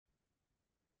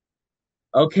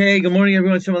Okay, good morning,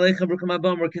 everyone. Shalom Aleichem, Baruch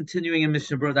Haba. We're continuing in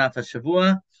Mishna Berura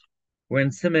Hashavua. We're in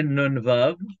Siman Nun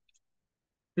Vav,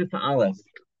 Sif Aleph.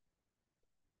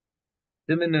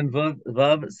 Siman Nun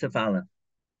Vav, Sif Aleph. It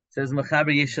says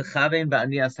Mechaber Yeshachavein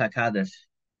Ba'aniyas HaKaddish.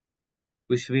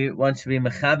 One should be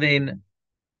Mechavein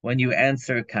when you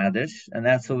answer Kaddish, and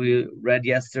that's what we read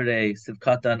yesterday, Sif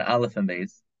Katan Aleph and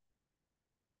Beis.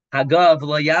 Hagav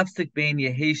Lo Yafsik Bein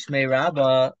Yehei Shmei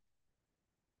Rabbah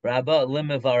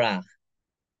Limevarach.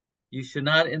 You should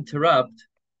not interrupt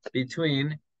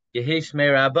between Yehei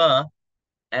Shmei Rabbah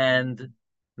and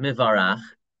Mivarach.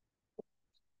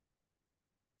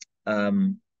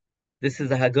 This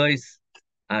is a Hagois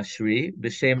Ashri,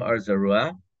 B'Shem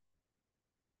Arzarua,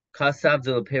 Kasav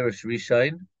de Perish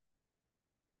Rishain,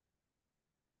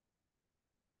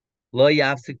 Lo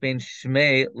Yafsik Ben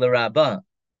Shmei L'Rabbah,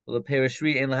 L'Perish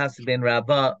Ri, and L'Hafsik Ben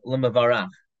Rabbah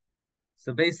L'Mavarach.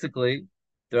 So basically,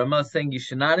 the Ramah is saying you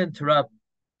should not interrupt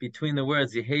between the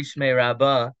words Yehei Shmei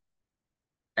Rabbah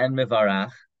and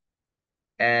Mivarach,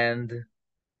 and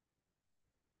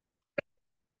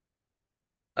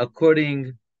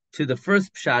according to the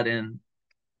first pshat in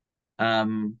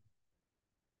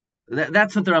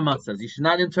that's what the Ramah says. You should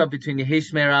not interrupt between Yehei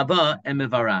Shmei Rabbah and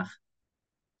Mivarach.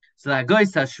 So the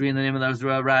Hagois Tashri in the name of the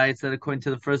Azra writes that according to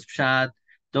the first pshat,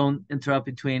 don't interrupt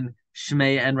between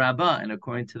Shmei and Rabbah, and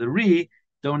according to the Ri,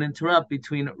 don't interrupt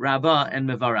between Rabbah and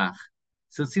Mivarach.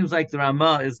 So it seems like the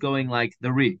Ramah is going like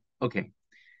the Ri. Okay.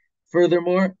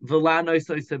 Furthermore, V'la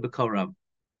noisoi b'koram,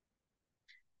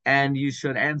 and you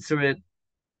should answer it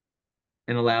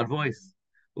in a loud voice.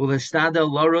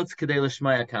 Uleshtadel lorotz kedei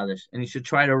l'shmaya Kaddish, and you should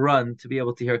try to run to be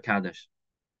able to hear Kaddish.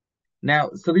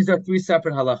 Now, so these are three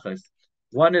separate halachas.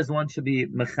 One should be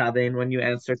mechabein when you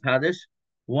answer Kaddish.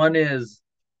 One is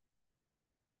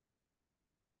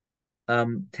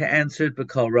to answer it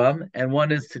b'kol ram, and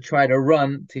one is to try to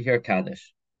run to hear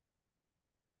Kaddish.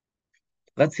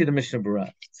 Let's see the Mishna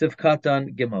Berura. Sif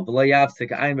Katan Gimel. V'lo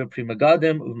yafsik ayin b'pri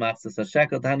magadim uv'machzas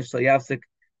hashekel t'hanish lo yafsik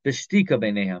b'shtika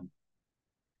b'neihem.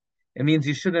 It means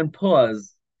you shouldn't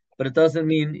pause, but it doesn't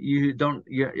mean you don't.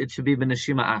 It should be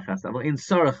b'neshima achas. In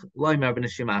sorach loimer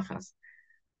b'neshima achas.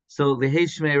 So Yehei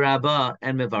Shmei Rabbah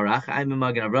and Mivarach, I'm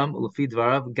Magen Avram, Ulefi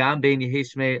Dvarav, Gam Bein Yehei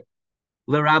Shmei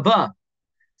LeRabbah.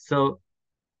 So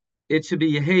it should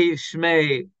be Yehei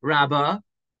Shmei Rabbah,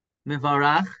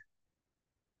 Mivarach.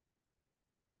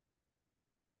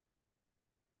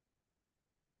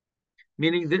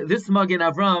 Meaning this Magen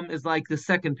Avram is like the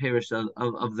second parish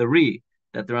of the Ri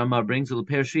that the Ramah brings, the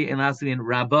parish Ri, and lastly in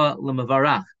Rabbah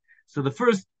LeMivarach. So the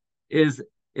first is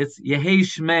it's Yehei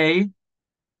Shmei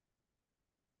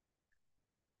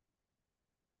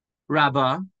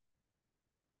Rabbah,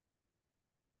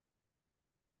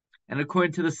 and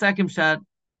according to the second shot,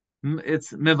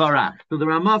 it's Mivarach. So the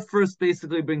Ramah first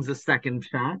basically brings the second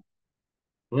shot,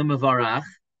 Limivarach,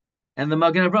 and the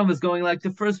Magen Avram is going like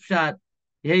the first shot,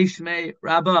 Yehei Shmei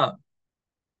Rabbah.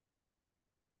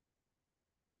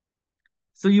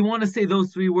 So you want to say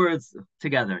those three words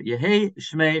together, Yehei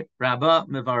Shmei Rabbah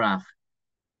Mivarach.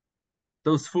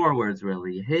 Those four words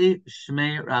really, Yehei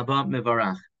Shmei Rabbah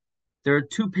Mivarach. There are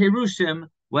two perushim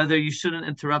whether you shouldn't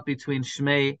interrupt between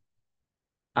Shmei,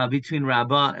 between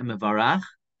Rabbah and Mivarach.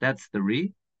 That's the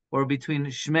Ri, or between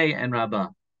Shmei and Rabbah.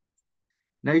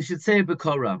 Now you should say it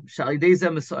b'koram.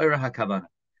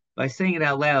 By saying it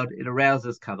out loud, it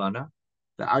arouses kavana.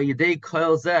 The al yedei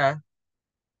koil zeh,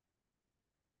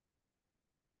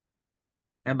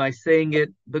 and by saying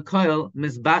it b'koil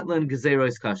misbatlan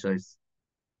gezeros kashos.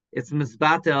 It's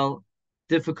misbatel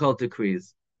difficult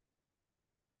decrees.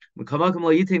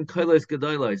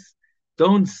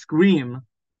 Don't scream,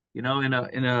 in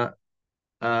a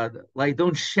like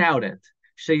don't shout it.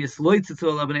 People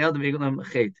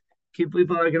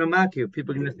are going to mock you.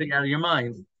 People are going to think out of your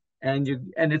mind, and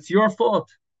it's your fault.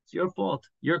 It's your fault.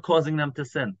 You're causing them to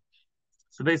sin.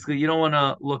 So basically, you don't want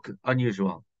to look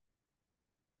unusual.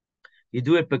 You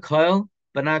do it b'koil,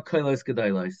 but not koilos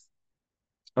gedolos.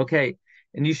 Okay,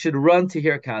 and you should run to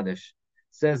hear Kaddish.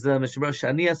 Says the Mishna Berura,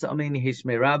 Shanias Amein Yehei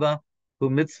Shmei Rabbah, who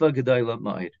mitzvah gedolah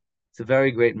ma'id. It's a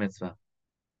very great mitzvah.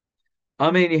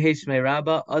 Amein Yehei Shmei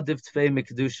Rabbah, Adiv Tfei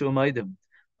Mikdushu Maidim.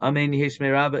 Amein Yehei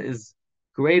Shmei Rabbah is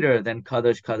greater than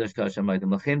Kaddish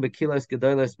Maidim. Lachen bekilos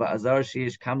gedolos ba'azar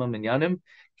sheish kama minyanim,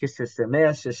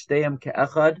 kisesemea sheshteim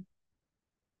ke'echad,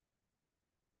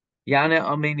 Yana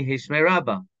Amein Yehei Shmei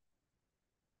Rabbah.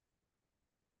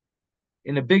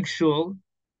 In a big shul,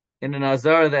 in an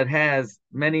azar that has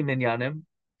many minyanim,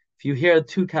 if you hear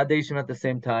two kaddeshim at the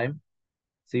same time,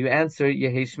 so you answer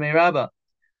Yehei Shmei Rabbah.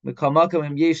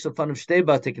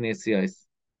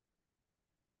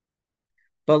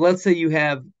 But let's say you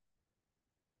have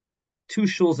two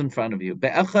shuls in front of you.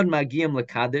 Be'echad magiyim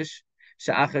lekadish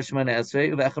she'achar shmona esrei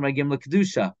u'be'echad magiyim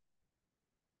lekedusha.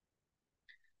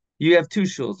 You have two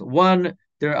shuls. One,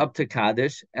 they're up to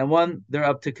Kaddish, and one, they're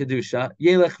up to Kedusha.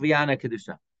 Yelech v'yana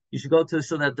Kedusha. You should go to the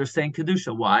shul that they're saying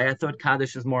Kedusha. Why? I thought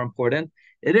Kaddish is more important.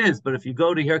 It is, but if you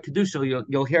go to hear Kedusha,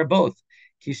 you'll hear both.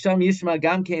 Kisham yishma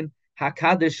gamkein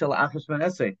HaKaddish shel achar shmona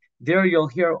esrei. There you'll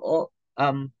hear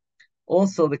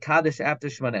also the Kaddish after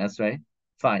Shmona Esrei.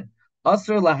 Fine.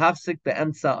 Asr lahafsik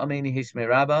be'emtza ameni hishmei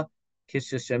Rabbah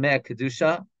kisheshemeh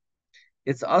Kedusha.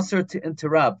 It's asr to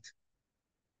interrupt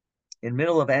in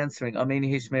middle of answering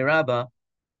Ameni Hishmei Rabbah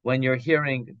when you're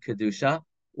hearing Kedusha,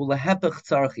 ulehepech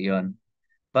tzarchion.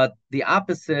 But the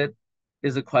opposite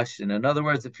is a question. In other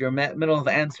words, if you're in the middle of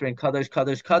answering Kaddish,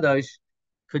 Kaddish, Kaddish,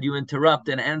 could you interrupt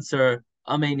and answer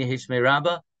Ameni Hishmei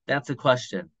Rabbah? That's a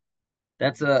question.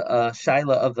 That's a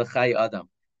shaila of the Chai Adam.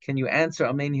 Can you answer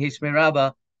Ameni Hishmei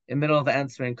Rabbah in the middle of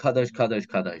answering Kaddish, Kaddish,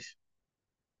 Kaddish?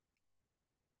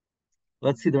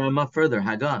 Let's see the Ramah further.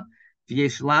 Haggah. You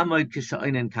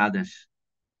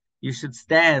should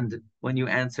stand when you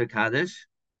answer Kaddish,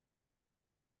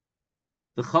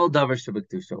 the chol davar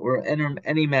shebekdusha, or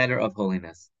any matter of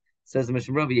holiness. Says the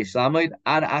Mishna Berura, Yeshlamoid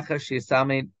ad achar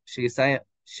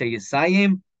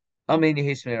sheyisayim ameni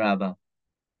hishmei Rabbah.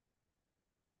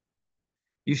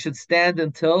 You should stand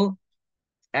until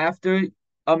after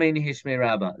ameni hishmei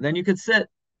Rabbah. Then you could sit.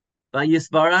 By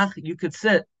Yisbarach, you could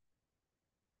sit.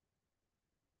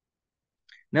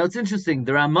 Now it's interesting.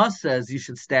 The Ramah says you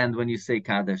should stand when you say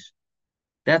Kaddish.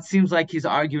 That seems like he's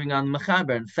arguing on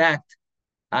Mechaber. In fact,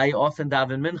 I often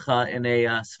daven mincha in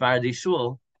a Sephardi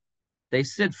shul. They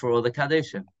sit for all the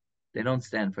Kaddishim. They don't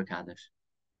stand for Kaddish.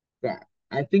 Yeah,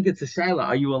 I think it's a shaila.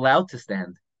 Are you allowed to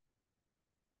stand?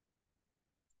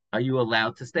 Are you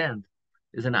allowed to stand?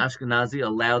 Is an Ashkenazi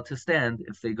allowed to stand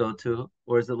if they go to,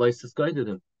 or is it loisus going to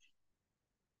do?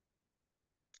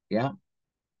 Yeah.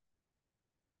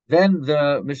 Then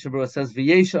the Mishna Berura says,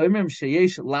 "V'yesh oimrim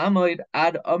sheyesh lamoid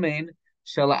ad amen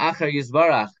shel achar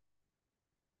yizbarach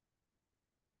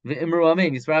v'imru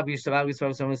amen yisbarach v'yishtabach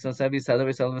yisbarach v'yishtabach v'yishtabach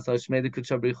v'yishtabach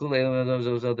v'yishtabach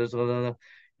v'yishtabach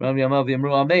v'yishtabach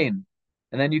v'yishtabach amen."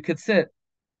 And then you could sit.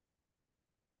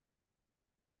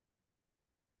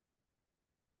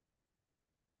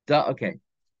 Okay,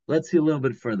 let's see a little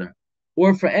bit further.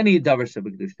 Or for any davar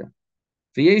shebekdusha,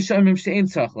 v'yesh oimrim she'ein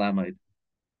tzarich lamoid.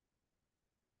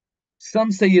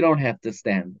 Some say you don't have to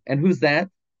stand. And who's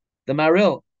that? The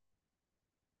Maril.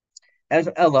 As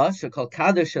Ella, shekal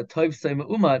Kaddish atov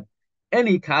umad,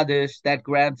 any Kaddish that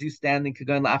grabs you standing,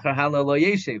 kagon la'achar hala lo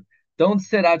yeshiv. Don't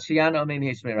sit out sheyana amen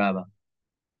hishmei Rabbah.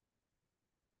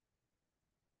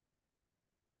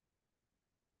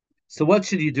 So what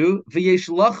should you do? V'yesh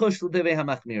lachosh l'devei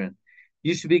hamachmirim.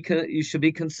 You should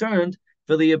be concerned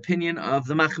for the opinion of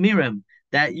the machmirim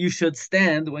that you should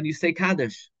stand when you say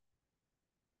Kaddish.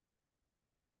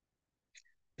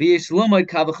 Eglain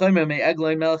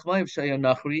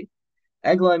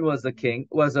was a king,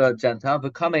 was a Gentile.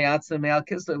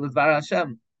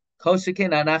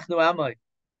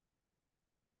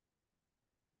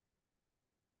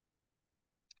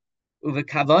 Uve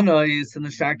kavanois and the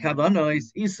shar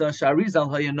kavanois isa sharizal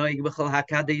hayanoig b'chol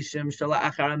hakadeshim shala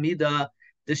achar amida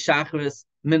the shachris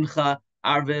mincha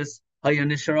arvis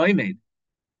hayanisharoimed.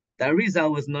 The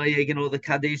Arizal was noyeg in all the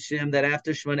kadeshim that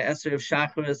after Shmona Esrei of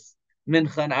shachris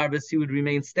mincha and arvis he would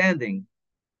remain standing.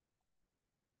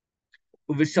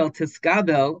 Uve shal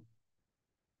tiskabel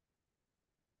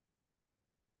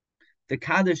the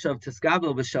kaddish of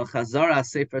tiskabel v'shal chazara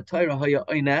sefer Torah haya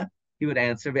oina he would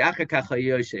answer v'achar kach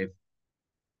hayoshev.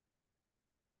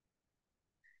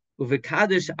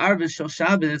 Kaddish Arvis Shal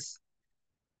Shabbos.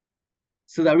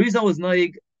 So the Arizal was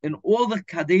noig in all the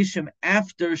Kaddishim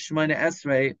after Shemona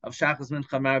Esrei of Shachas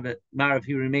Mincha Marav,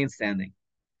 he remained standing.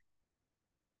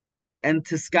 And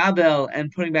Tiskabel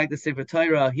and putting back the Sefer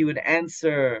Torah, he would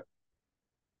answer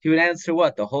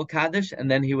what? The whole Kaddish, and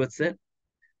then he would sit.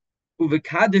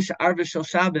 Kaddish Arvis Shal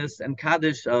Shabbos and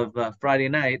Kaddish of Friday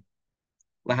night.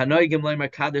 Lahanoigim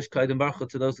leimer Kaddish Kodim Baruch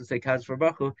to those who say Kaddish for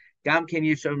Baruch. Gam ken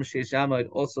yishav m'sheish yamod.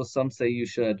 Also, some say you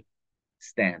should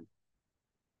stand.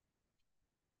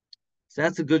 So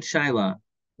that's a good shaila.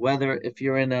 Whether if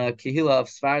you're in a kehila of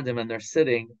Sfardim and they're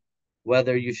sitting,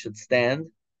 whether you should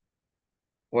stand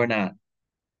or not.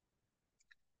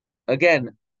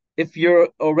 Again, if you're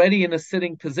already in a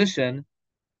sitting position,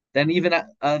 then even the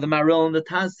Maril and the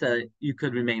Taz say you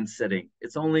could remain sitting.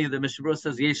 It's only the Mishna Berura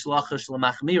says yesh lachash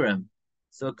l'machmirim.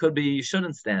 So it could be you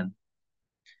shouldn't stand.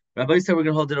 Rabbi said we're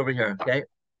going to hold it over here, okay?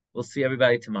 We'll see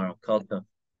everybody tomorrow. Call it.